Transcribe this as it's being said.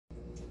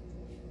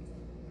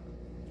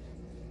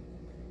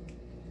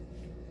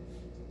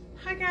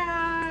Hi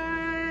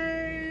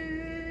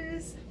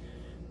guys,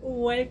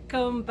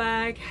 welcome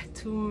back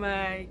to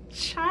my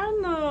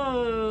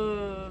channel.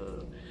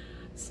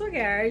 So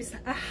guys,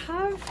 I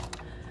have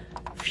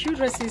a few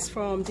dresses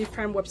from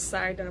different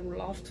websites that I would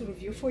love to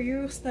review for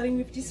you, starting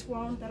with this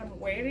one that I'm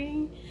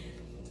wearing.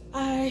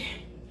 When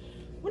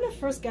I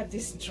first got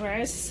this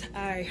dress,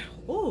 I'm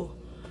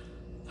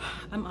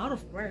out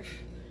of breath.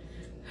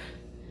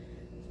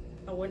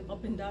 I went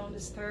up and down the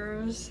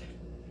stairs.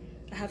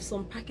 I have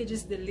some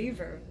packages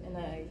delivered, and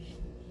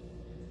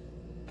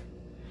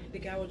the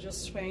guy was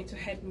just trying to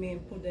help me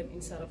and put them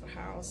inside of a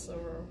house. So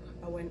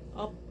I went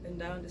up and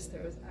down the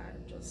stairs.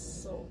 I'm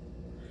just so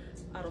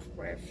out of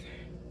breath.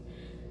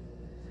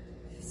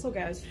 So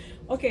guys,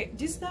 okay,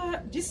 this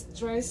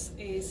dress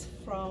is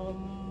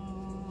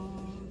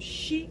from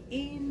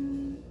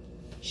Shein,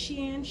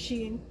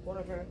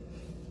 whatever,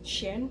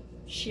 Shein.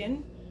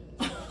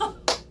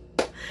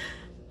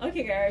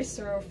 Okay guys,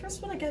 so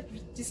first when I got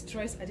this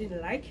dress, I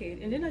didn't like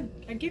it, and then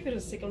I gave it a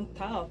second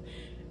thought,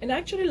 and I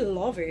actually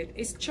love it.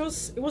 It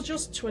was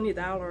just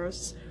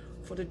 $20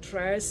 for the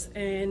dress,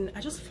 and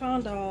I just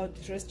found out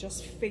the dress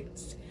just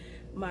fits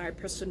my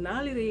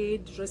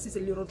personality. The dress is a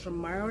little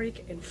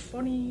dramatic and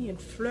funny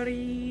and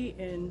flirty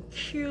and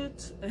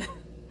cute.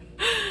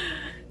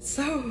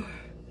 So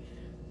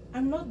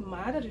I'm not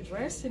mad at the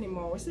dress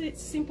anymore. It's a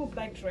simple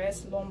black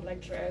dress, long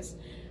black dress.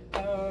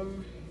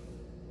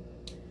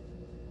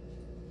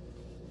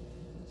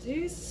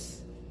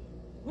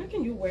 Where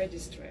can you wear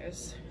this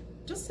dress?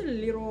 Just a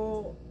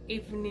little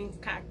evening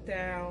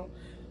cocktail,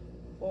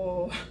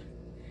 or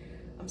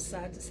I'm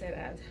sad to say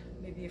that,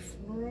 maybe a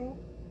funeral.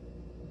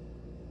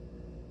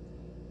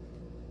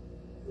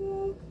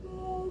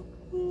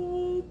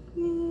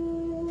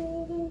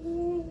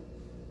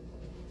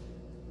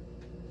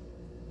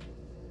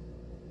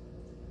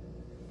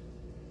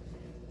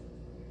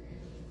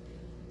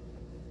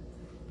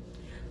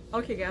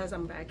 Okay guys,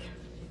 I'm back.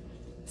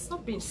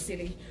 Stop being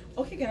silly.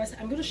 Okay guys,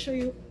 I'm gonna show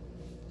you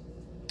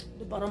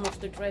the bottom of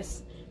the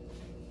dress.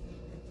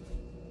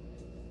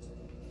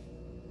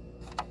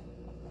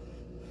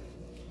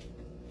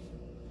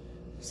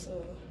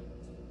 So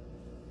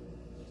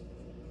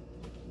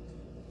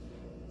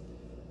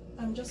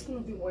I'm just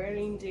gonna be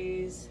wearing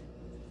these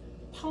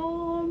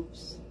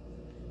pumps,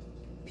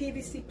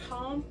 PVC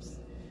pumps.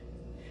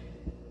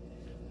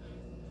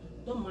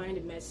 Don't mind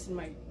the mess in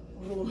my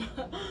room.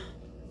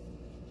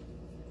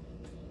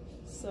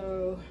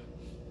 So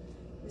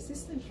this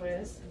is the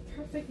dress,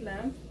 perfect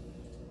length.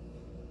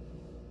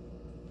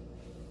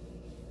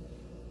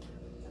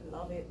 I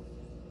love it.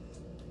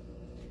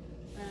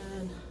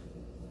 And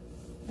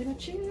the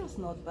material is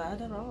not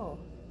bad at all.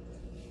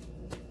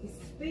 It's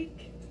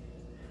thick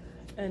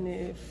and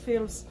it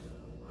feels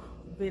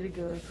very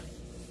good.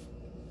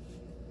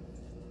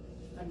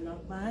 I'm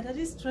not mad at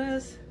this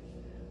dress.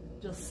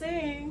 Just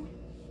saying.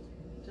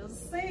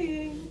 Just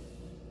saying.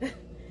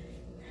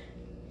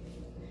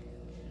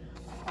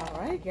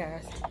 Alright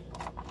guys,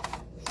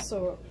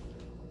 so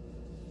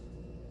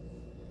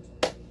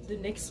the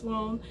next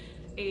one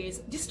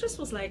is, this dress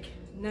was like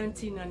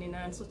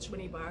 $19.99, so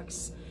 20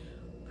 bucks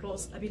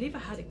plus I believe I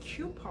had a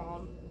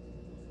coupon,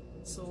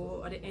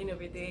 so at the end of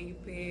the day you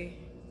pay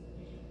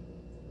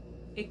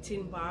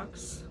 18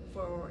 bucks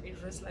for a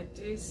dress like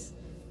this.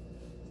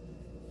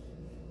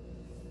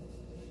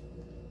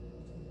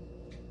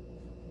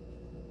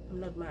 I'm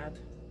not mad.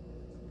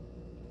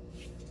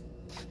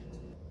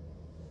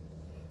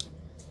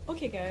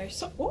 Okay guys,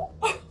 so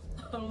I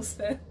almost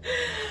said,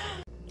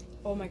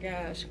 oh my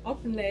gosh,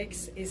 up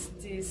next is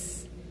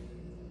this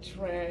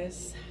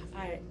dress.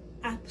 I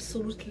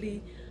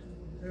absolutely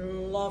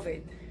love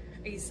it.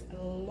 It's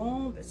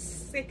long but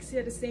sexy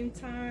at the same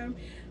time.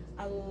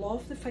 I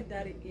love the fact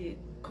that it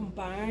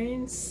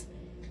combines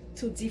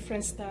two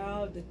different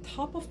styles. The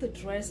top of the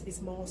dress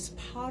is more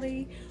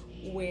sporty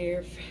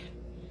with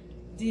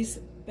this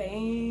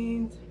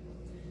band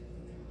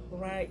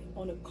right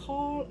on the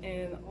collar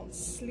and on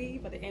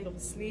sleeve, at the end of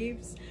the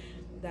sleeves,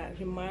 that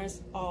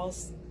reminds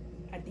us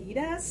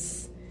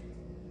Adidas.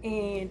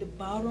 And the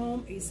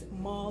bottom is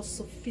more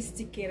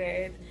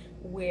sophisticated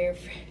with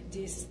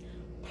this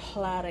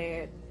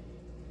plaited.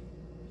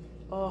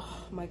 Oh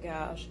my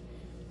gosh,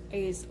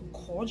 it's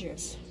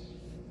gorgeous,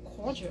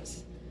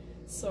 gorgeous.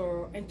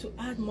 So, and to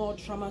add more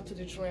drama to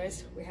the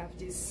dress, we have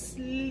this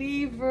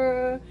sleeve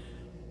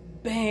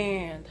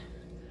band.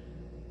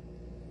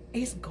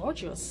 It's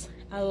gorgeous.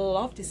 I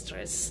love this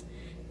dress.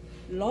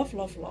 Love,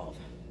 love, love.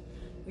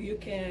 You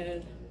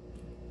can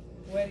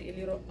wear it a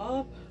little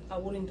up. I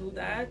wouldn't do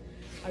that.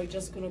 I'm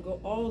just gonna go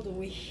all the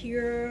way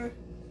here.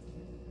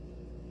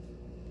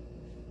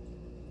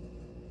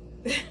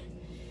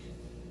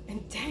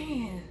 And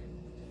then,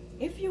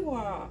 if you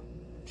are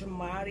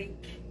dramatic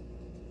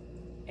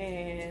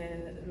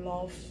and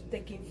love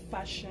taking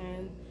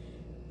fashion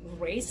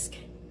risk,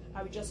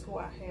 I would just go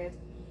ahead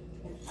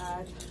and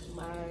add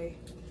my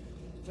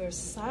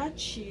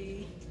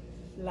Versace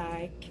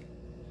like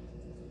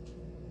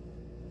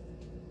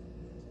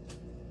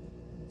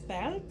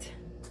belt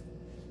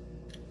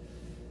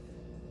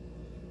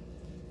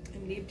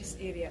this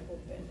area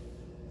open.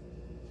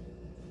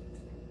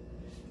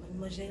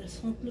 Mademoiselle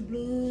chante le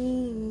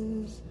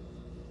blues,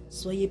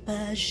 soyez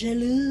pas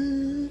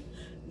jaloux.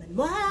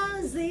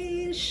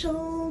 Mademoiselle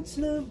chante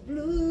le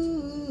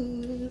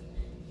blues.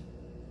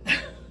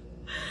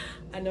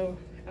 I know,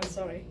 I'm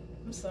sorry.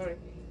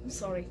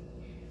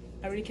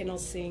 I really cannot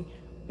sing,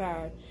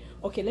 but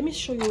okay, let me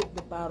show you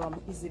the bottom.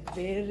 It's a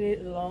very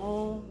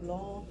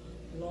long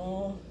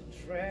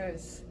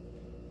dress.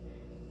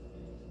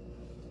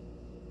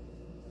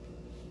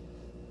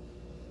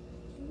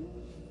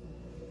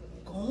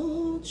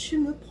 Quand tu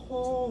me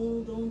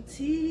prends dans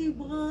tes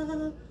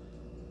bras,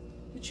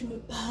 que tu me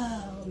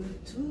parles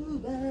tout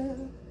bas,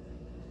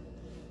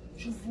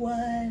 je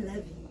vois la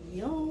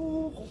vie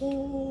en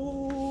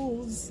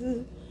rose.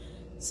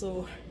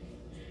 So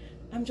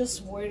I'm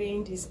just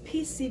wearing these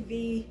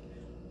PCV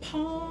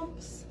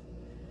pumps.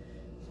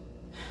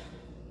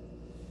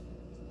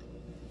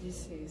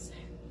 This is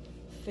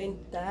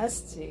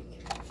fantastic.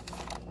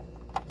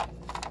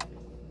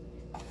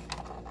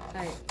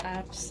 I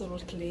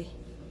absolutely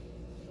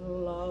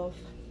love.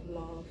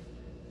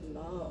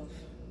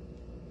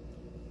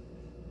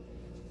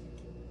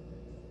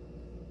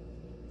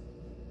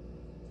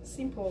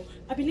 Simple.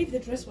 I believe the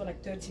dress was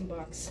like 13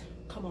 bucks.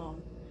 Come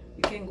on,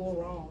 you can't go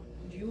wrong.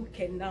 You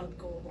cannot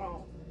go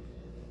wrong.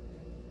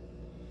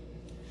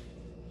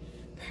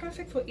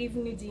 Perfect for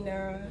evening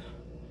dinner,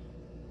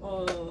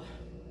 or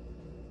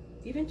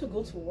even to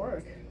go to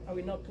work. I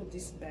will not put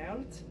this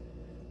belt,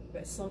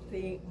 but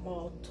something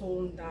more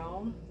toned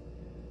down,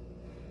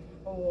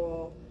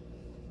 or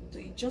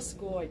to just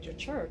go at your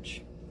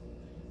church.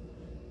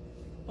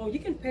 Oh, you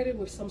can pair it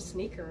with some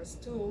sneakers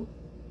too,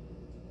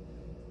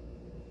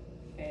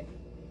 and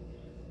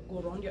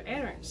go run your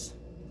errands.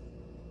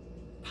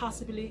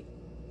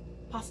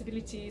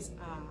 Possibilities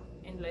are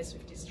endless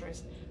with this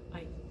dress.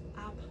 I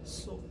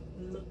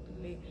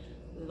absolutely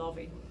love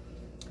it,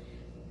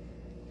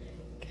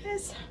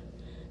 guys.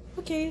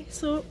 Okay,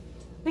 so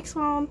next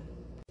one.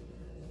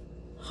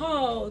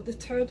 Oh, the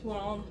third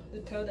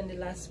and the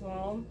last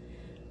one.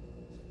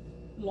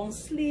 Long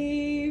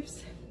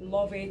sleeves,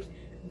 love it.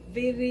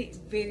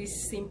 Very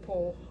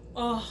simple.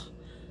 Oh,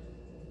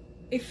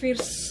 it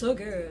feels so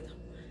good.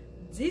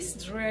 This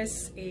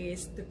dress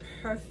is the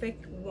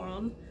perfect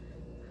one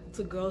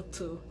to go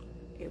to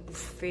a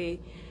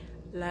buffet,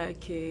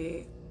 like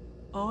a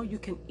all you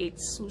can eat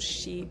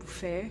sushi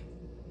buffet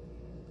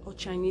or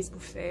Chinese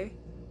buffet.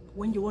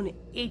 When you want to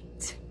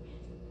eat,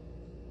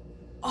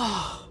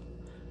 oh,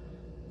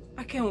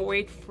 I can't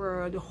wait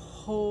for the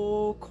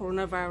whole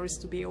coronavirus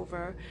to be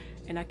over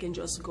and I can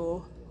just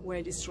go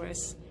wear this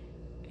dress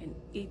and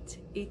eat,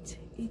 because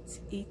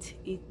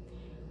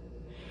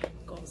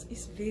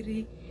it's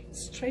very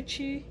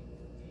stretchy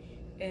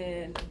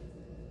and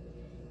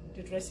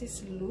the dress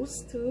is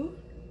loose too.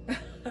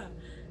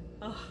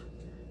 Oh,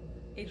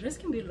 a dress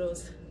can be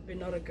loose but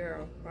not a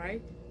girl,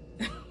 right?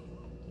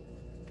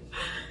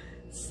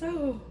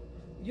 So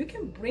you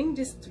can bring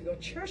this to your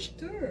church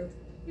too.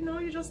 You know,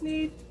 you just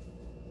need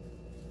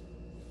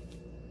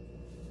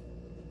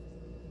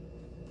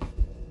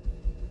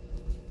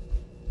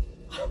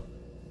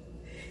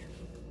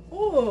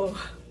oh,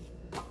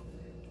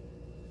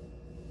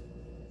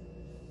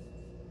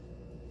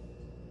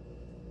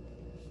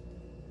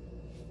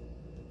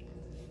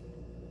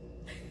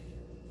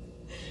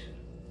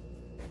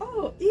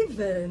 oh,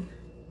 even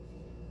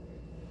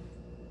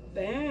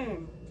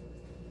bam.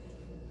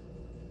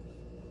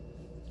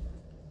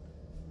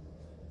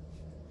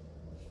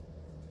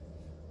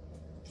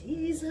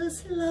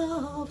 Jesus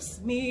loves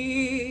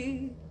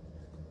me,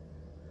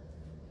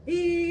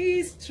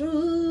 it's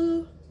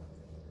true.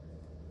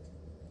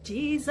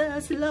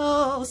 Jesus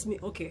loves me.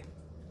 Okay,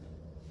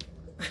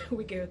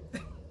 we good.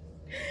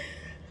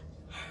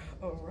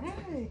 All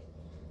right.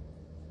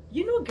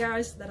 You know,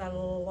 guys, that I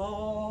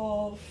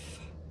love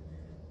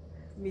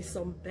me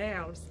some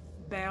belts.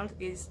 Belt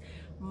is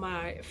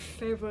my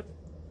favorite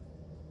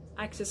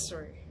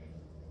accessory.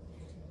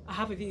 I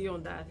have a video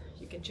on that.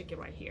 You can check it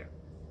right here.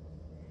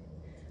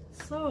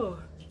 So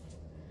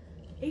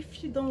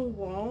if you don't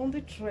want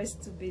the dress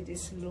to be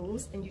this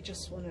loose and you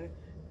just want to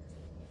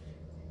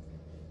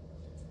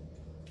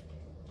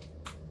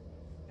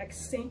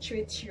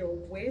accentuate your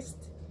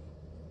waist,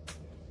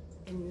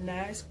 a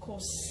nice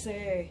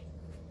corset.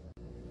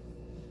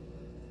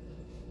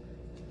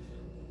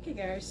 Okay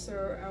guys,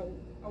 so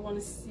I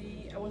want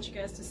you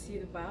guys to see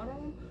the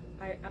bottom.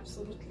 I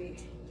absolutely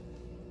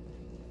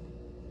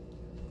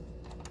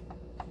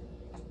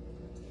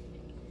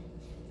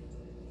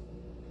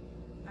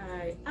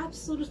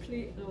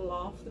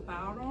love the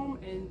bottom,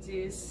 and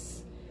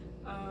this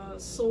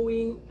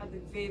sewing at the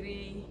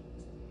very,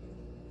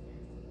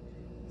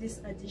 this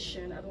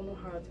addition, I don't know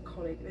how to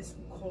call it, it's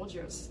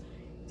gorgeous.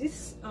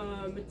 This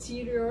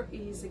material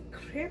is a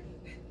crepe,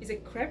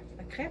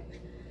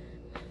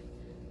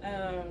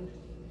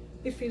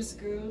 it feels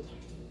good,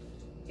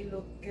 it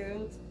looked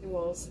good, it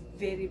was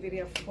very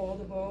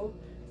affordable,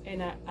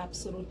 and I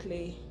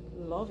absolutely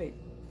love it.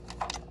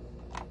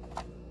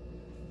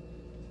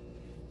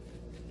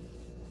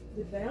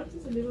 The belt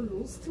is a little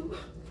loose too.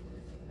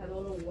 I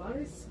don't know what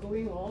is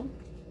going on,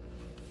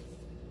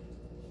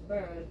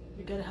 but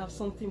you gotta have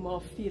something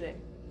more fitted.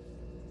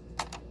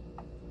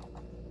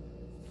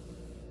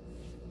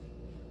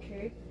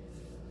 Okay,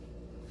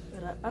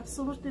 but I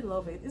absolutely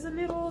love it. It's a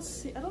little,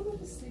 I don't know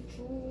if it's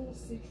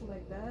see-through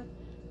like that,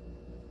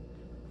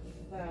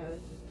 but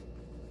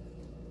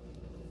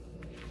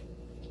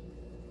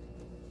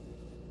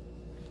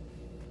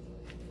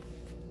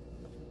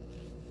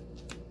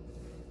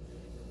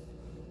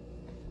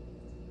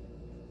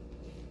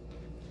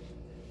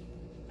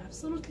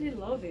absolutely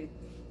love it.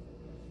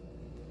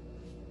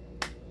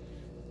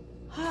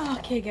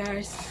 Okay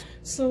guys,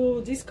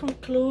 so this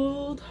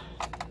concludes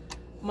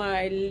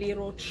my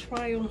little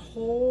try on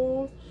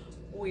haul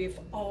with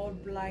all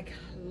black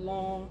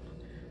long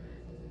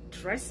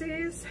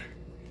dresses,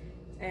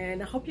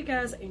 and I hope you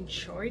guys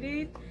enjoyed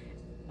it.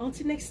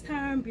 Until next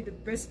time, be the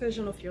best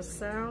version of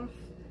yourself.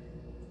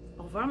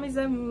 Au revoir mes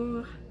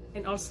amours.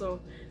 And also,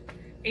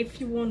 if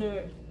you want,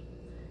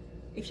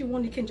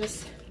 you can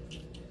just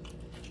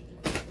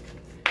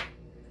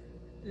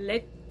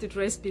let the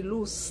dress be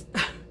loose.